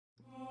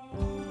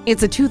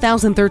It's a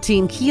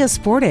 2013 Kia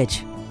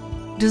Sportage.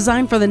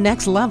 Designed for the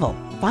next level,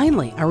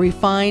 finally, a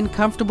refined,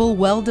 comfortable,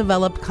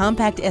 well-developed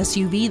compact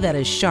SUV that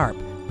is sharp,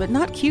 but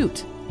not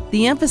cute.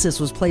 The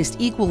emphasis was placed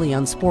equally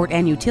on sport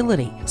and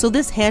utility, so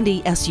this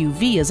handy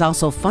SUV is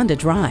also fun to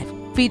drive.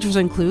 Features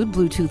include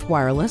Bluetooth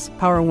wireless,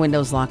 power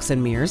windows, locks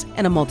and mirrors,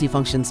 and a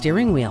multifunction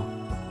steering wheel.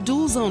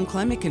 Dual-zone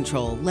climate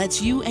control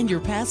lets you and your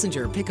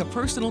passenger pick a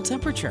personal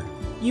temperature.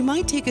 You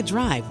might take a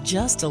drive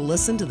just to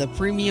listen to the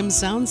premium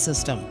sound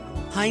system.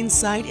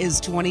 Hindsight is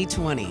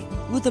 20/20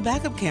 with a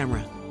backup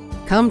camera.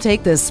 Come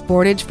take this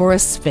Sportage for a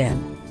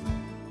spin.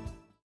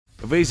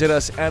 Visit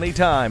us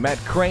anytime at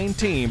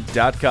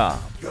crainteam.com.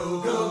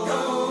 Go, go, go.